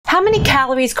many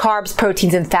calories, carbs,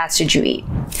 proteins, and fats should you eat?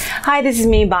 Hi, this is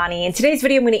Mimi Bonny. In today's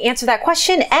video, I'm going to answer that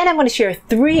question, and I'm going to share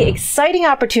 3 exciting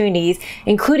opportunities,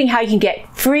 including how you can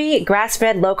get free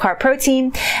grass-fed low-carb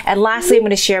protein. And lastly, I'm going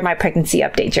to share my pregnancy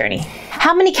update journey.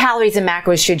 How many calories and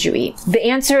macros should you eat? The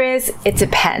answer is, it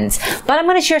depends. But I'm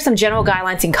going to share some general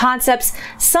guidelines and concepts,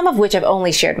 some of which I've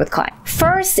only shared with clients.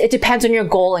 First, it depends on your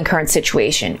goal and current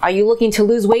situation. Are you looking to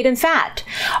lose weight and fat?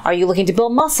 Are you looking to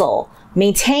build muscle?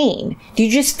 Maintain? Do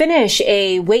you just finish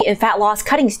a weight and fat loss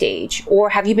cutting stage? Or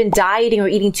have you been dieting or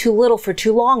eating too little for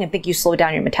too long and think you slow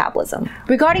down your metabolism?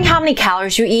 Regarding how many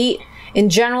calories you eat, in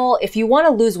general, if you want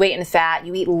to lose weight and fat,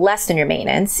 you eat less than your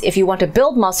maintenance. If you want to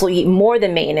build muscle, you eat more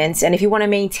than maintenance. And if you want to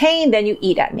maintain, then you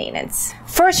eat at maintenance.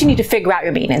 First, you need to figure out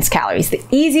your maintenance calories. The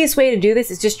easiest way to do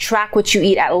this is just track what you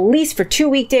eat at least for 2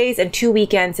 weekdays and 2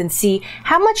 weekends and see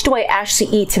how much do I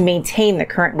actually eat to maintain the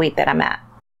current weight that I'm at.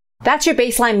 That's your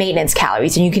baseline maintenance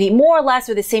calories, and you can eat more or less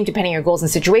or the same depending on your goals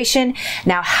and situation.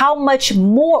 Now, how much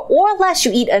more or less you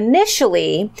eat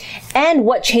initially and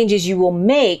what changes you will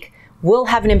make will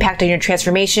have an impact on your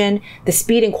transformation, the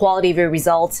speed and quality of your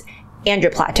results, and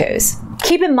your plateaus.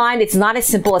 Keep in mind, it's not as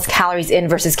simple as calories in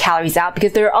versus calories out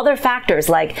because there are other factors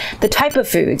like the type of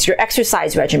foods, your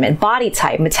exercise regimen, body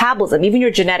type, metabolism, even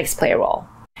your genetics play a role.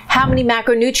 How many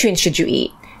macronutrients should you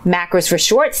eat? Macros for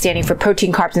short, standing for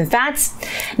protein, carbs, and fats.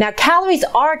 Now, calories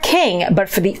are king, but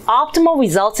for the optimal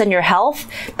results in your health,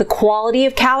 the quality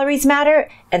of calories matter,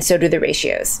 and so do the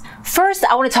ratios. First,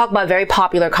 I want to talk about a very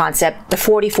popular concept, the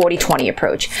 40-40-20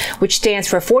 approach, which stands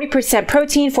for 40%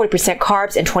 protein, 40%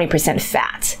 carbs, and 20%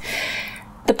 fat.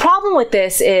 The problem with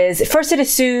this is, first, it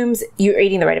assumes you're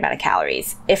eating the right amount of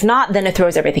calories. If not, then it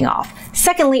throws everything off.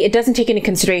 Secondly, it doesn't take into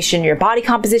consideration your body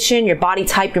composition, your body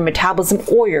type, your metabolism,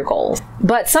 or your goals.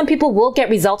 But some people will get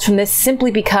results from this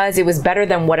simply because it was better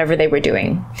than whatever they were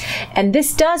doing. And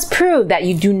this does prove that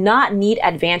you do not need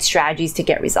advanced strategies to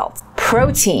get results.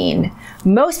 Protein.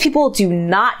 Most people do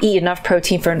not eat enough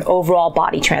protein for an overall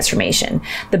body transformation.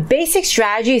 The basic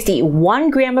strategy is to eat 1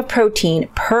 gram of protein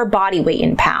per body weight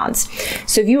in pounds.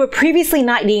 So if you were previously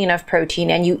not eating enough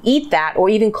protein and you eat that, or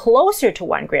even closer to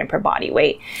 1 gram per body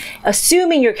weight,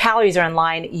 assuming your calories are in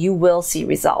line, you will see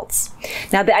results.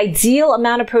 Now, the ideal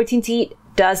amount of protein to eat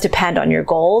does depend on your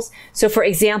goals. So for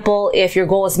example, if your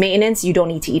goal is maintenance, you don't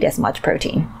need to eat as much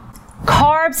protein.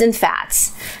 Carbs and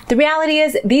fats. The reality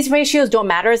is these ratios don't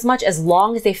matter as much as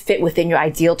long as they fit within your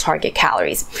ideal target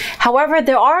calories. However,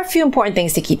 there are a few important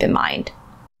things to keep in mind.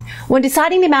 When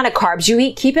deciding the amount of carbs you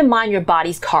eat, keep in mind your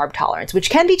body's carb tolerance, which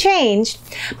can be changed.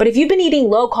 But if you've been eating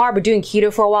low carb or doing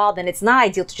keto for a while, then it's not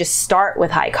ideal to just start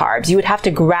with high carbs. You would have to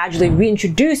gradually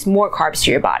reintroduce more carbs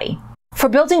to your body. For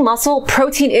building muscle,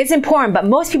 protein is important, but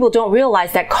most people don't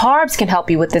realize that carbs can help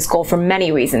you with this goal for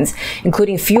many reasons,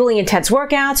 including fueling intense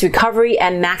workouts, recovery,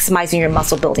 and maximizing your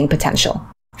muscle building potential.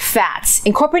 Fats.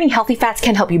 Incorporating healthy fats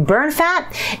can help you burn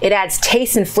fat. It adds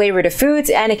taste and flavor to foods,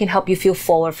 and it can help you feel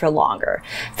fuller for longer.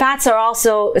 Fats are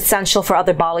also essential for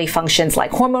other bodily functions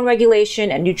like hormone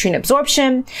regulation and nutrient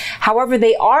absorption. However,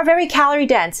 they are very calorie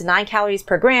dense, 9 calories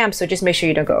per gram, so just make sure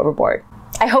you don't go overboard.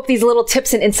 I hope these little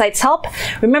tips and insights help.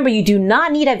 Remember, you do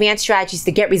not need advanced strategies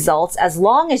to get results as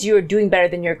long as you are doing better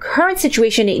than your current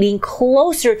situation and eating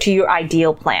closer to your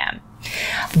ideal plan.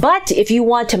 But if you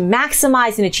want to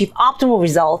maximize and achieve optimal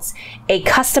results, a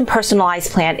custom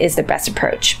personalized plan is the best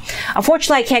approach.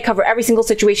 Unfortunately, I can't cover every single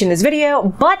situation in this video,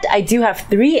 but I do have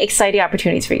 3 exciting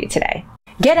opportunities for you today.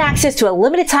 Get access to a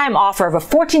limited time offer of a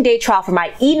 14-day trial for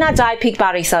my Eat Not Die Peak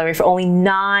Body Accelerator for only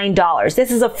 $9.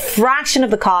 This is a fraction of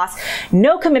the cost.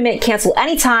 No commitment, cancel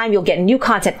anytime. You'll get new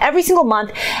content every single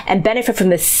month and benefit from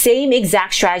the same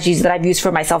exact strategies that I've used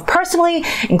for myself personally,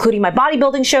 including my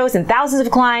bodybuilding shows and thousands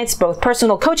of clients, both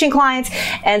personal coaching clients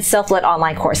and self-led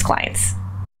online course clients.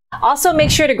 Also, make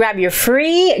sure to grab your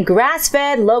free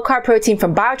grass-fed low-carb protein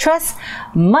from BioTrust.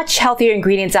 Much healthier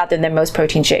ingredients out there than most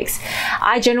protein shakes.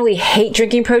 I generally hate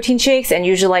drinking protein shakes and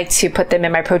usually like to put them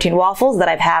in my protein waffles that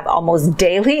I've had almost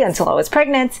daily until I was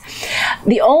pregnant.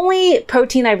 The only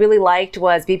protein I really liked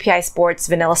was BPI Sports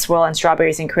Vanilla Swirl and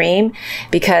Strawberries and Cream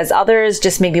because others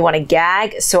just make me want to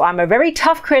gag. So I'm a very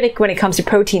tough critic when it comes to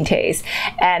protein taste.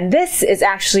 And this is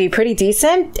actually pretty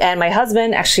decent, and my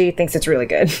husband actually thinks it's really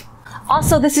good.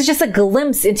 Also, this is just a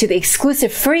glimpse into the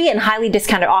exclusive free and highly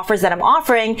discounted offers that I'm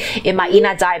offering in my Eat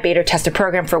Not Die beta tester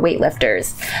program for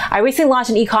weightlifters. I recently launched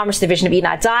an e-commerce division of Eat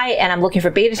Not Die, and I'm looking for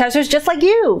beta testers just like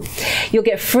you. You'll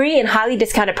get free and highly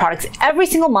discounted products every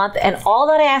single month, and all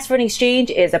that I ask for in exchange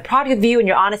is a product review and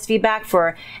your honest feedback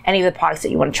for any of the products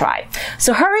that you want to try.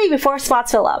 So hurry before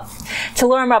spots fill up. To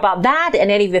learn more about that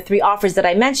and any of the 3 offers that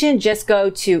I mentioned, just go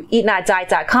to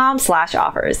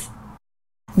eatnotdiet.com/offers.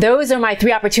 Those are my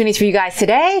 3 opportunities for you guys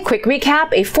today. Quick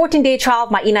recap, a 14-day trial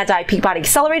of my Eat Not Die Peak Body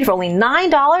Accelerator for only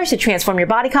 $9 to transform your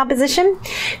body composition.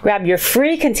 Grab your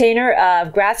free container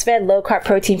of grass-fed low-carb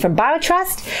protein from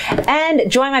BioTrust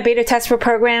and join my beta tester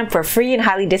program for free and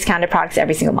highly discounted products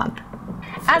every single month.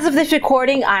 As of this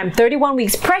recording, I'm 31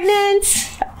 weeks pregnant.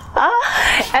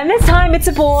 And this time it's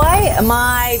a boy.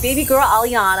 My baby girl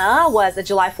Aliana was a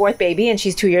July 4th baby and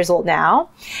she's 2 years old now.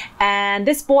 And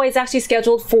this boy is actually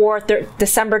scheduled for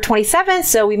December 27th,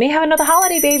 so we may have another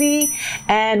holiday baby.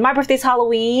 And my birthday's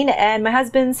Halloween, and my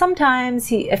husband,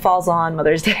 sometimes it falls on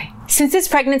Mother's Day. Since this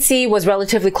pregnancy was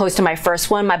relatively close to my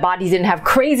first one, my body didn't have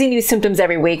crazy new symptoms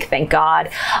every week, thank God.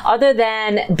 Other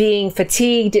than being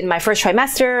fatigued in my first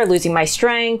trimester, losing my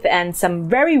strength, and some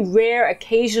very rare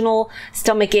occasional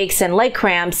stomach aches and leg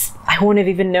cramps, I wouldn't have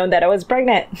even known that I was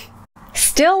pregnant.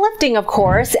 Still lifting, of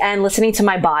course, and listening to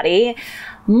my body.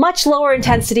 Much lower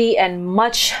intensity and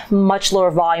much lower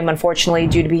volume, unfortunately,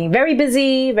 due to being very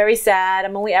busy, very sad.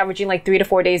 I'm only averaging like 3 to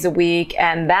 4 days a week,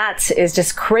 and that is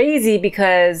just crazy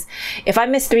because if I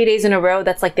miss 3 days in a row,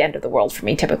 that's like the end of the world for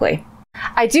me typically.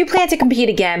 I do plan to compete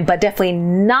again, but definitely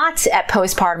not at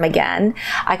postpartum again.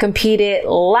 I competed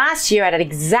last year at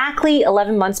exactly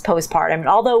 11 months postpartum, and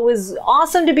although it was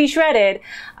awesome to be shredded,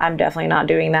 I'm definitely not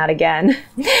doing that again.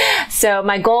 So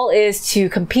my goal is to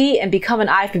compete and become an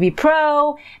IFBB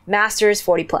Pro, Masters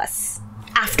 40 plus,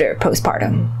 after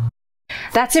postpartum.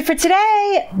 That's it for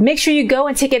today. Make sure you go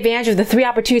and take advantage of the 3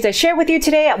 opportunities I shared with you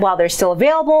today while they're still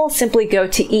available. Simply go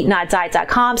to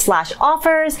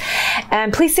eatnotdiet.com/offers.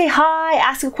 And please say hi,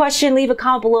 ask a question, leave a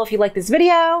comment below if you like this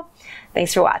video.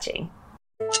 Thanks for watching.